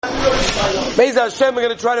Be'ez Hashem, we're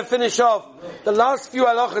going to try to finish off the last few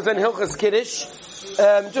halachas and Hilchas Kiddush.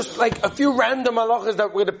 Just like a few random halachas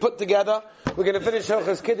that we're going to put together. We're going to finish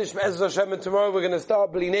Hilchas Kiddush Be'ez Hashem, and tomorrow we're going to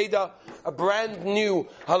start Bli Neder, a brand new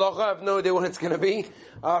halacha. I have no idea what it's going to be.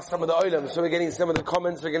 Some of the olam. So we're getting some of the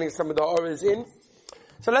comments, we're getting some of the oras in.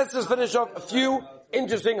 So let's just finish off a few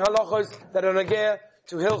interesting halachas that are nageh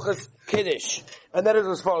to Hilchas Kiddush. And that is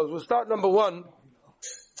as follows. We'll start number one.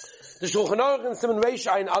 The Shulchan Aruch in Siman Reish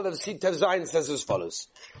Ayin Aleph Sif Tev Zayin says as follows.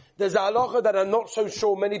 There's a halacha that I'm not so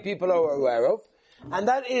sure many people are aware of, and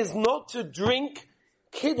that is not to drink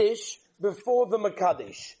Kiddush before the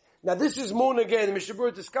Mekadesh. Now this is more again, the Mishnah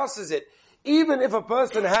Berurah discusses it. Even if a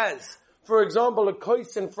person has, for example, a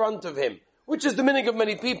kos in front of him, which is the minhag of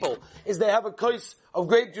many people, is they have a kos of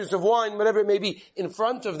grape juice, of wine, whatever it may be, in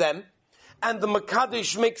front of them, and the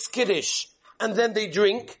Mekadesh makes Kiddush, and then they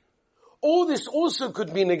drink. All this also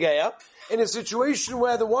could be negeya in a situation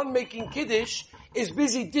where the one making Kiddush is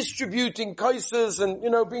busy distributing kosses and,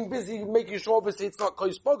 being busy making sure obviously it's not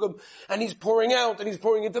kos pogum, and he's pouring out and he's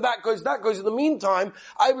pouring into that kos. In the meantime,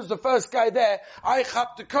 I was the first guy there, I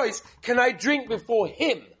chapped the kos, can I drink before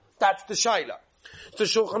him? That's the shaila. So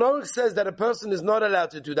Shulchan Aruch says that a person is not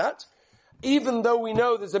allowed to do that. Even though we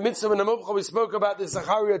know there's a mitzvah in the Muvcha, we spoke about the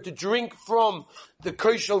Zachariah to drink from the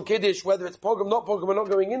kosher Kiddush, whether it's pogum, not pogum, we're not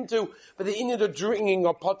going into, but the inyan of drinking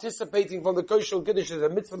or participating from the kosher Kiddush is a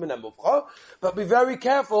mitzvah in the Muvcha. But be very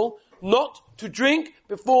careful not to drink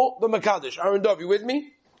before the Mekadesh. Aaron Dov, you with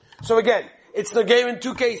me? So again, it's negay in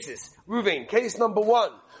two cases. Ruvain, case number one,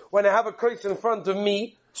 when I have a kos in front of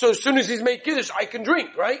me, so as soon as he's made Kiddush, I can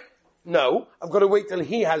drink, right? No, I've got to wait till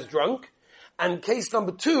he has drunk. And case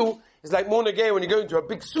number two, it's like more negay when you go into a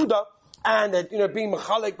big suda and being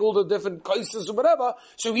machalik, all the different kosses or whatever,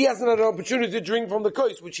 so he hasn't had an opportunity to drink from the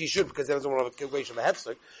kos, which he should because he doesn't want to have a situation of a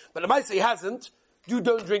hefsek. But the might say he hasn't, you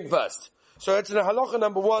don't drink first. So it's in a halacha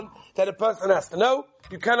number one that a person has to know,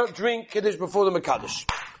 you cannot drink Kiddush before the Mekadesh.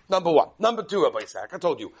 Number one. Number two, Rabbi Isaac, I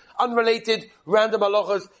told you. Unrelated, random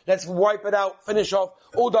halachas, let's wipe it out, finish off,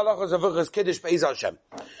 all the halachas of Hilchas Kiddush Be'ez Hashem.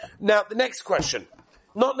 Now, the next question.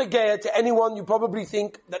 Not negeya to anyone, you probably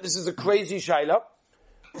think that this is a crazy shaila,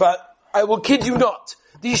 but I will kid you not.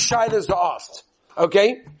 These shailas are asked.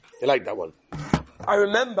 Okay? You like that one. I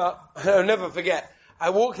remember, I'll never forget, I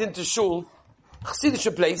walked into shul,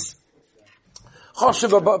 Chassidish place, I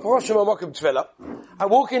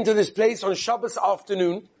walk into this place on Shabbos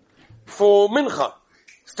afternoon for mincha.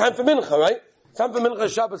 It's time for mincha, right? It's time for mincha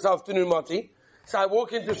Shabbos afternoon, Marty. So I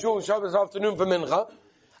walk into shul Shabbos afternoon for mincha.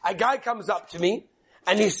 A guy comes up to me,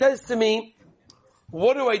 and he says to me,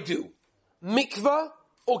 what do I do? Mikvah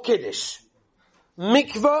or Kiddush?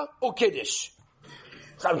 Mikvah or Kiddush?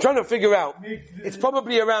 So I'm trying to figure out. It's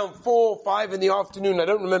probably around 4 or 5 in the afternoon. I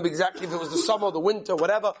don't remember exactly if it was the summer or the winter,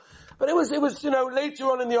 whatever. But it was, later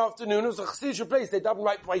on in the afternoon. It was a Chassidish place. They'd done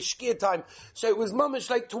right by Shkia time. So it was mamish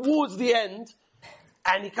like towards the end.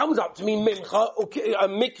 And he comes up to me, Mincha or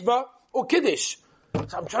Mikvah or Kiddush.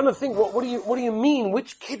 So I'm trying to think, what do you mean?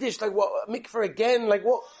 Which Kiddush? Like what, mikvah again? Like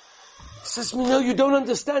what? He says to me, no, you don't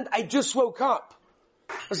understand. I just woke up.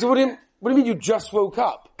 I said, what do you mean you just woke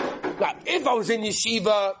up? Now, if I was in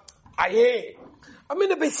yeshiva, I'm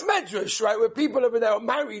in a beis medrash, right, where people over there are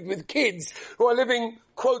married with kids who are living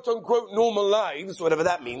quote unquote normal lives, whatever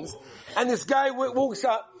that means. And this guy walks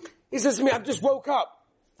up, he says to me, I've just woke up.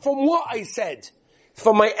 From what I said?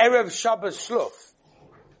 From my Erev Shabbos Shluf.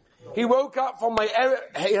 He woke up from my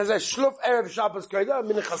Erev, he has a Shluf Erev Shabbos,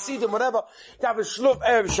 I'm in a Chassidim, whatever, to have a Shluf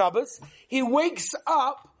Erev Shabbos. He wakes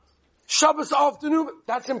up Shabbos afternoon.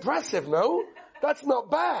 That's impressive, no? That's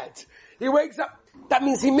not bad. He wakes up, that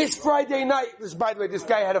means he missed Friday night. By the way, this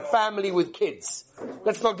guy had a family with kids.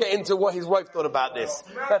 Let's not get into what his wife thought about this.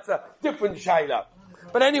 That's a different shaila.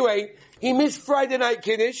 But anyway, he missed Friday night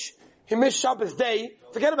Kiddush. He missed Shabbos day.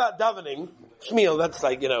 Forget about davening. Shmiel, that's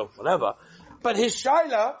like, whatever. But his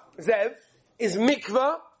shaila, Zev, is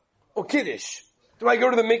mikvah or Kiddush. Do I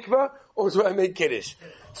go to the mikvah or do I make Kiddush?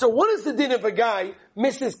 So what is the din if a guy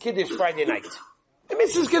misses Kiddush Friday night? He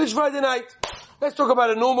misses Kiddush Friday night. Let's talk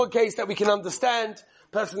about a normal case that we can understand.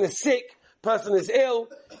 Person is sick. Person is ill.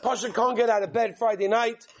 Pasha can't get out of bed Friday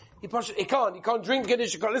night. He can't. He can't drink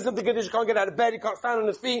Kiddush. He can't listen to Kiddush. He can't get out of bed. He can't stand on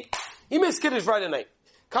his feet. He missed Kiddush Friday night.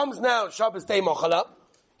 Comes now Shabbos day Mochala.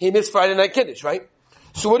 He missed Friday night Kiddush, right?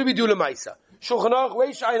 So what do we do Lemaisa? Shulchan Aruch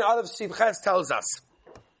Reish Ayin Aleph Sif Ches tells us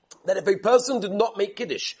that if a person did not make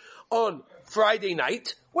Kiddush on Friday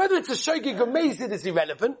night, whether it's a shogeg or mezid is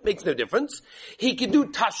irrelevant, makes no difference. He can do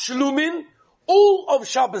tashlumin all of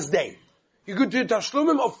Shabbos day. You could do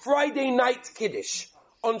tashlumim of Friday night Kiddush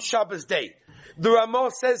on Shabbos day. The Ramah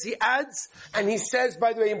says, he adds, and he says,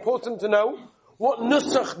 by the way, important to know, what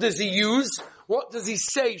nusach does he use? What does he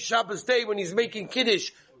say Shabbos day when he's making Kiddush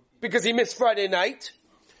because he missed Friday night?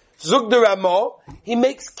 Zug the Ramah, he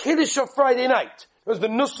makes Kiddush of Friday night. Because the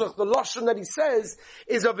nusach, the lashon that he says,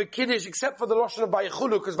 is of a Kiddush, except for the lashon of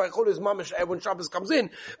Vayichulu, because Vayichulu is mamash when Shabbos comes in.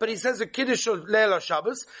 But he says a Kiddush of Leila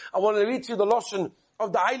Shabbos. I want to read to you the lashon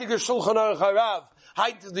of the Heilige Shulchan Aruch Harav,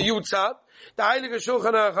 height of the Yutzah. The Heilige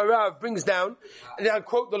Shulchan Aruch Harav brings down, and I'll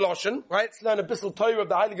quote the lashon, right? Let's learn a Bissel Torah of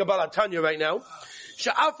the Heilige Baal HaTanya right now.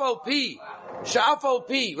 Sha'afal pi,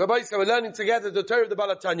 Rabbi Yisrael, we're learning together the Torah of the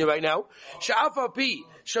Baal HaTanya right now. Sha'afal pi,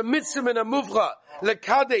 shemitzim in a muvcha,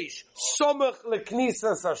 lekadesh, somach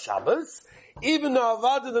leknisas HaShabbos, even though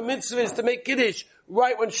avad the mitzvah is to make Kiddush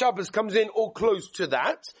right when Shabbos comes in or close to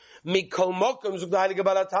that, mikol mokum, zug the Heilige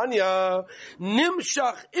Baal HaTanya,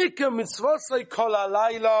 nimshach ikka mitzvosai kol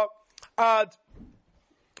halayla ad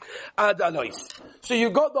alois. So you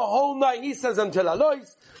got the whole night, he says, until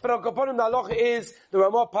alois. But on Kaponim, the halacha is, the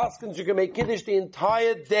Ramah Paskins, you can make Kiddush the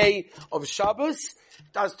entire day of Shabbos,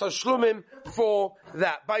 as tashlumim for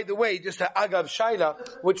that. By the way, just to Agav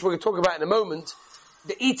Shaila, which we're going to talk about in a moment,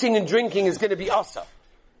 the eating and drinking is going to be asa.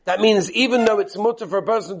 That means even though it's mutter for a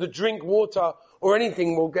person to drink water or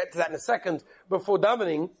anything, we'll get to that in a second, before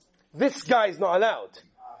davening, this guy is not allowed.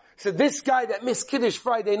 So this guy that missed Kiddush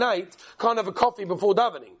Friday night can't have a coffee before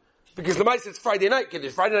davening. Because the mice it's Friday night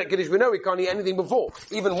Kiddush. Friday night Kiddush, we know we can't eat anything before.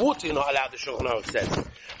 Even water you're not allowed, the Shulchan Aruch says.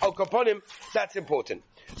 Al Kaponim, that's important.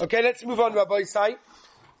 Okay, let's move on, Rabbi Isai,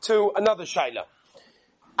 to another Shaila.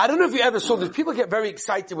 I don't know if you ever saw this. People get very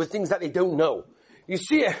excited with things that they don't know. You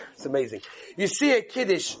see it's amazing. You see a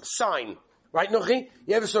Kiddush sign. Right, Nochi?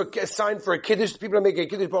 You ever saw a sign for a Kiddush? People are making a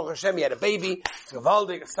Kiddush, Baruch Hashem, he had a baby, it's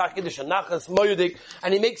Gavaldik, a Star Kiddush, a Nachas, Moedik,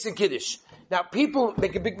 and he makes a Kiddush. Now, people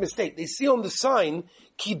make a big mistake. They see on the sign,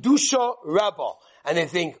 Kiddusha Rabbah, and they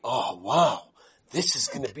think, oh wow, this is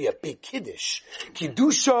going to be a big Kiddush.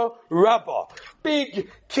 Kiddusha Rabbah, big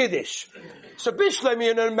Kiddush. So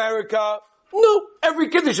Bishlemi in America, no, every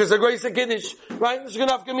Kiddush is a grace of Kiddush, right? There's going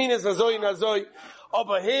to have Kaminas, Nazoi, Nazoi.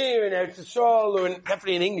 Over here in Eretz Yisrael, or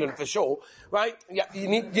definitely in England for sure, right? Yeah, you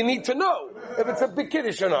need to know if it's a big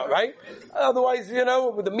Kiddush or not, right? Otherwise,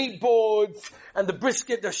 with the meat boards and the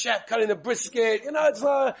brisket, the chef cutting the brisket,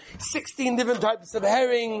 it's 16 different types of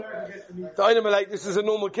herring. The item like this is a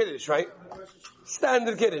normal Kiddush, right?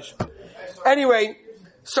 Standard Kiddush. Anyway,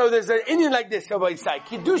 so there's an Indian like this, Rabbi Isai,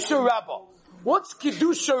 Kiddusha Rabbah. What's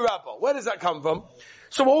Kiddusha Rabbah? Where does that come from?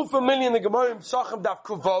 So we're all familiar in the Gemara in Pesachim Daf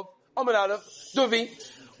Kuvov, Amar Aleph, Duvi,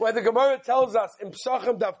 where the Gemara tells us in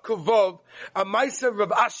Pesachim Daf Kuvov, a Maisa of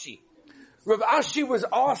Rav Ashi. Rav Ashi was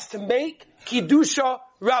asked to make Kiddusha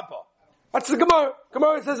Rabbah. That's the Gemara.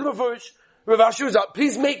 Gemara says in the first, Rav Ashi was up,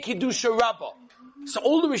 please make Kiddusha Rabbah. So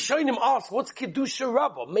all the Rishonim ask, what's Kiddusha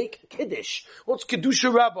Rabbah? Make Kiddush. What's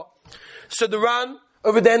Kiddusha Rabbah? So the Ran,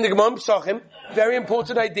 over there in the Gemara in Pesachim, very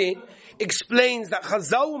important idea, explains that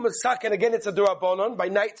Chazal Masak, and again it's a Durabonon, by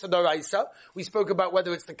night it's a Daraisa. We spoke about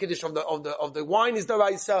whether it's the Kiddush of the wine is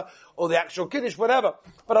Daraisa, or the actual Kiddush, whatever.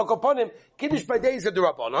 But Al Kaponim, Kiddush by day is a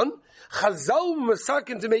Durabonon. Chazal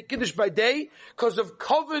Masakin to make Kiddush by day, because of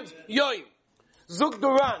covered Yoim. Zug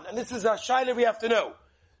Duran, and this is a Shaila we have to know.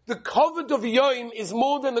 The covered of Yoim is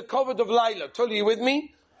more than the covered of Laila. Totally, you with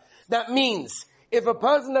me? That means, if a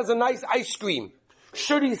person has a nice ice cream,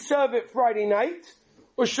 should he serve it Friday night?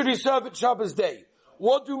 Or should he serve it Shabbos day?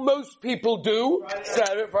 What do most people do?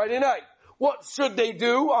 Serve it Friday night. What should they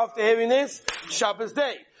do after hearing this? Shabbos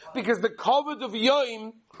day. Because the covered of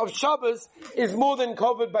Yom of Shabbos is more than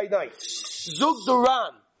covered by night. Zug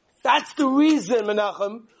Duran. That's the reason,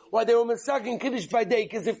 Menachem, why they were masaking Kiddush by day.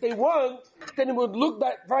 Because if they weren't, then it would look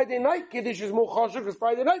that Friday night Kiddush is more choshev, because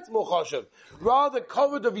Friday night's more choshev. Rather,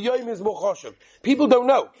 covered of Yom is more choshev. People don't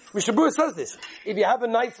know. Mishabur says this. If you have a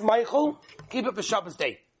nice Michael, keep it for Shabbos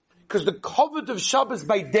day. Because the covered of Shabbos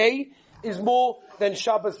by day is more than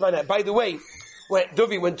Shabbos by night. By the way,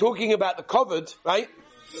 when talking about the covered, right?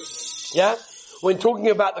 Yeah? When talking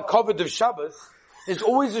about the covered of Shabbos, there's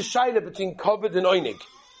always a shaila between covered and oinig.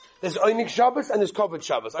 There's oinig Shabbos and there's covered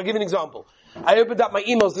Shabbos. I'll give you an example. I opened up my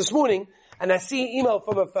emails this morning and I see an email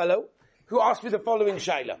from a fellow who asked me the following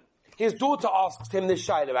shaila. His daughter asked him this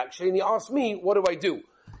shaila actually, and he asked me, what do I do?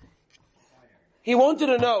 He wanted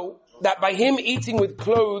to know that by him eating with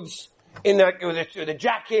clothes, with a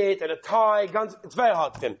jacket and a tie, guns, it's very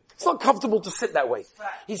hard for him. It's not comfortable to sit that way.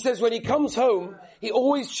 He says when he comes home, he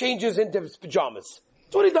always changes into his pajamas.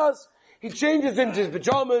 That's what he does. He changes into his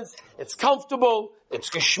pajamas. It's comfortable. It's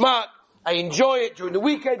geschmack. I enjoy it. During the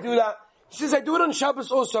week I do that. He says I do it on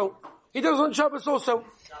Shabbos also. He does it on Shabbos also.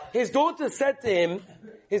 His daughter said to him,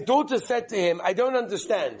 His daughter said to him, I don't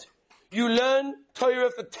understand. You learn Torah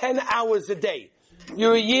for 10 hours a day.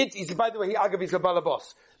 You're a Yid. He said, by the way, he's a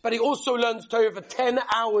balabos. But he also learns Torah for 10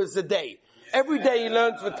 hours a day. Every day he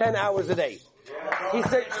learns for 10 hours a day. He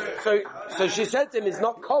said, so she said to him, it's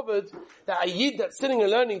not covered that a Yid that's sitting and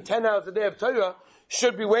learning 10 hours a day of Torah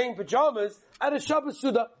should be wearing pajamas at a Shabbos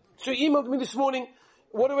Suda. So he emailed me this morning,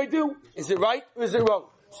 what do I do? Is it right or is it wrong?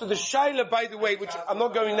 So the Shaila, by the way, which I'm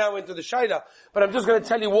not going now into the Shaila, but I'm just going to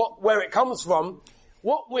tell you where it comes from.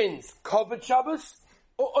 What wins? Covered Shabbos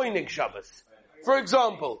or Oinig Shabbos? For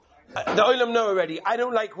example, the Olam know already, I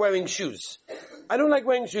don't like wearing shoes. I don't like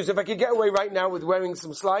wearing shoes. If I could get away right now with wearing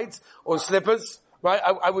some slides or slippers, right,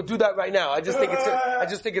 I would do that right now. I just think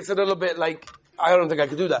it's a little bit like, I don't think I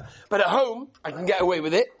could do that. But at home, I can get away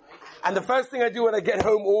with it. And the first thing I do when I get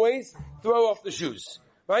home always, throw off the shoes.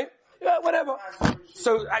 Right? Yeah, whatever.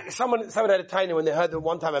 So someone had a tiny when they heard that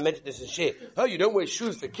one time I mentioned this in Shir. Oh, you don't wear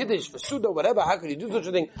shoes for Kiddush, for Suda, whatever. How could you do such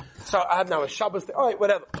a thing? So I have now a Shabbos thing. Alright,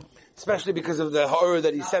 whatever. Especially because of the horror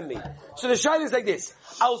that he sent me. So the Shaila is like this.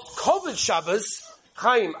 Als covered Shabbos,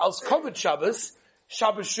 Chaim, als covered Shabbos,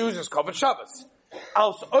 Shabbos shoes is covered Shabbos.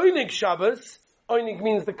 Als Oinig Shabbos, Oinig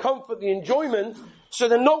means the comfort, the enjoyment, so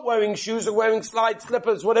they're not wearing shoes or wearing slides,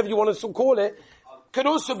 slippers, whatever you want to call it, could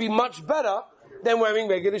also be much better than wearing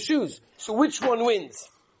regular shoes. So which one wins?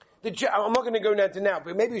 I'm not going to go now,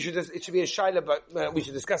 but maybe it should be a shaila, but we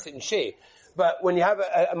should discuss it in Shir. But when you have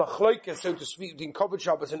a machloika, so to speak, between Kovet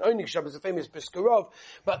Shabbos and Oinig Shabbos, the famous Piskarov,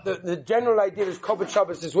 but the general idea is Kovet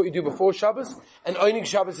Shabbos is what you do before Shabbos, and Oinig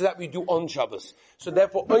Shabbos is that we do on Shabbos. So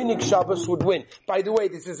therefore, Oinig Shabbos would win. By the way,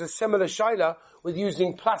 this is a similar shaila with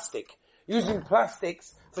using plastic. Using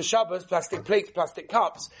plastics for Shabbos, plastic plates, plastic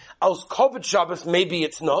cups. Als Kovet Shabbos, maybe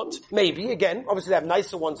it's not. Maybe, again, obviously they have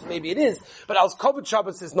nicer ones, maybe it is. But als Kovet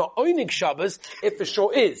Shabbos is not Oinig Shabbos, it for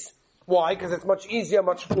sure is. Why? Because it's much easier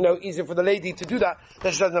for the lady to do that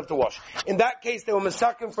she doesn't have to wash. In that case, they were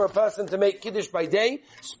masakim for a person to make Kiddush by day,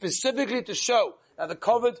 specifically to show that the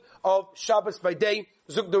covet of Shabbos by day,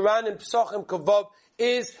 Zuk Duran and Pesachim Kavov,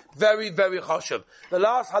 is very, very chashuv. The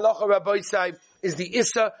last halacha Rabbi say is the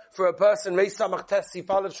Issa for a person, Reis Samach Tesi,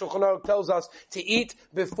 Palat Shulchan Aruch tells us to eat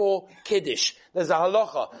before Kiddush. There's a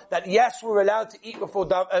halacha that yes, we're allowed to eat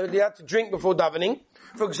allowed to drink before davening.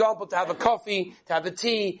 For example, to have a coffee, to have a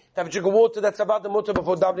tea, to have a drink of water, that's about the mutter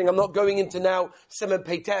before davening. I'm not going into now Simon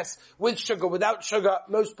Peites, with sugar, without sugar.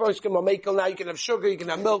 Most poskim are makel now. You can have sugar, you can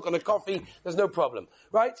have milk on a coffee, there's no problem.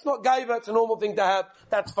 Right? It's not gaiva, it's a normal thing to have,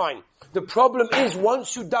 that's fine. The problem is,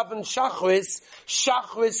 once you daven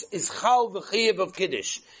Shachris is chal v'chiyev of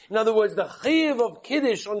Kiddush. In other words, the chiyev of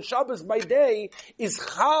Kiddush on Shabbos by day is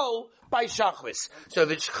chal by Shachris. So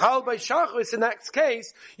if it's chal by Shachris, in that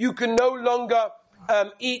case, you can no longer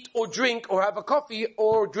eat or drink or have a coffee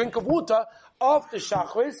or drink of water after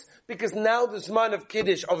Shachris, because now the Zman of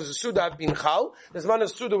Kiddush of the Suda have been Chal. The Zman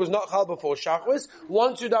of Suda was not Chal before Shachris.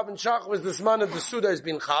 Once you daven Shachris, the Zman of the Suda has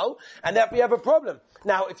been Chal, and therefore you have a problem.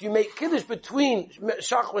 Now, if you make Kiddush between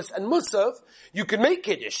Shachris and Musaf, you can make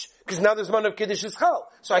Kiddush, because now the Zman of Kiddush is Chal.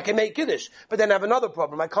 So I can make Kiddush. But then I have another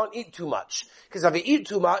problem. I can't eat too much. Because if I eat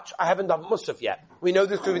too much, I haven't done Musaf yet. We know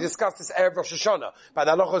this because we discussed this Erev Rosh Hashanah, by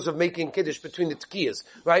the halachos of making Kiddush between the Tekiyas,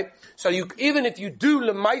 right? So even if you do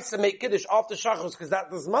Lemaisa make Kiddush after Shachris, because that's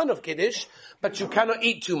the Zman of Kiddush, but you cannot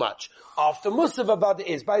eat too much. After Musaf Avada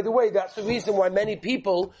is. By the way, that's the reason why many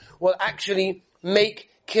people will actually make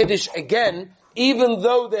Kiddush again, even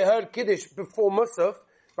though they heard Kiddush before Musaf,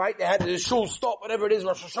 right? They had the shul stop, whatever it is,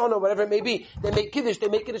 Rosh Hashanah, whatever it may be. They make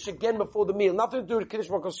Kiddush again before the meal. Nothing to do with Kiddush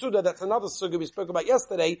Makos Suda, that's another sugya we spoke about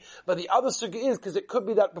yesterday. But the other sugya is, because it could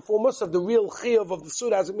be that before Musaf, the real chiyuv of the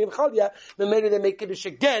Suda hasn't been chal yet, then maybe they make Kiddush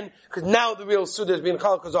again, because now the real Suda has been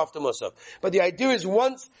chal, because after Musaf. But the idea is,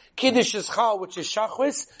 once Kiddush is chal, which is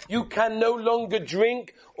Shachris, you can no longer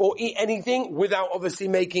drink or eat anything without obviously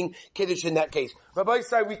making Kiddush in that case. Rabbi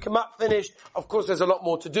say we come up finished. Of course there's a lot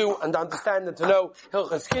more to do and to understand and to know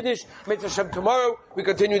Hilchas Kiddush. Mitzvah Shem tomorrow. We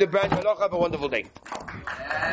continue the brand. Have a wonderful day.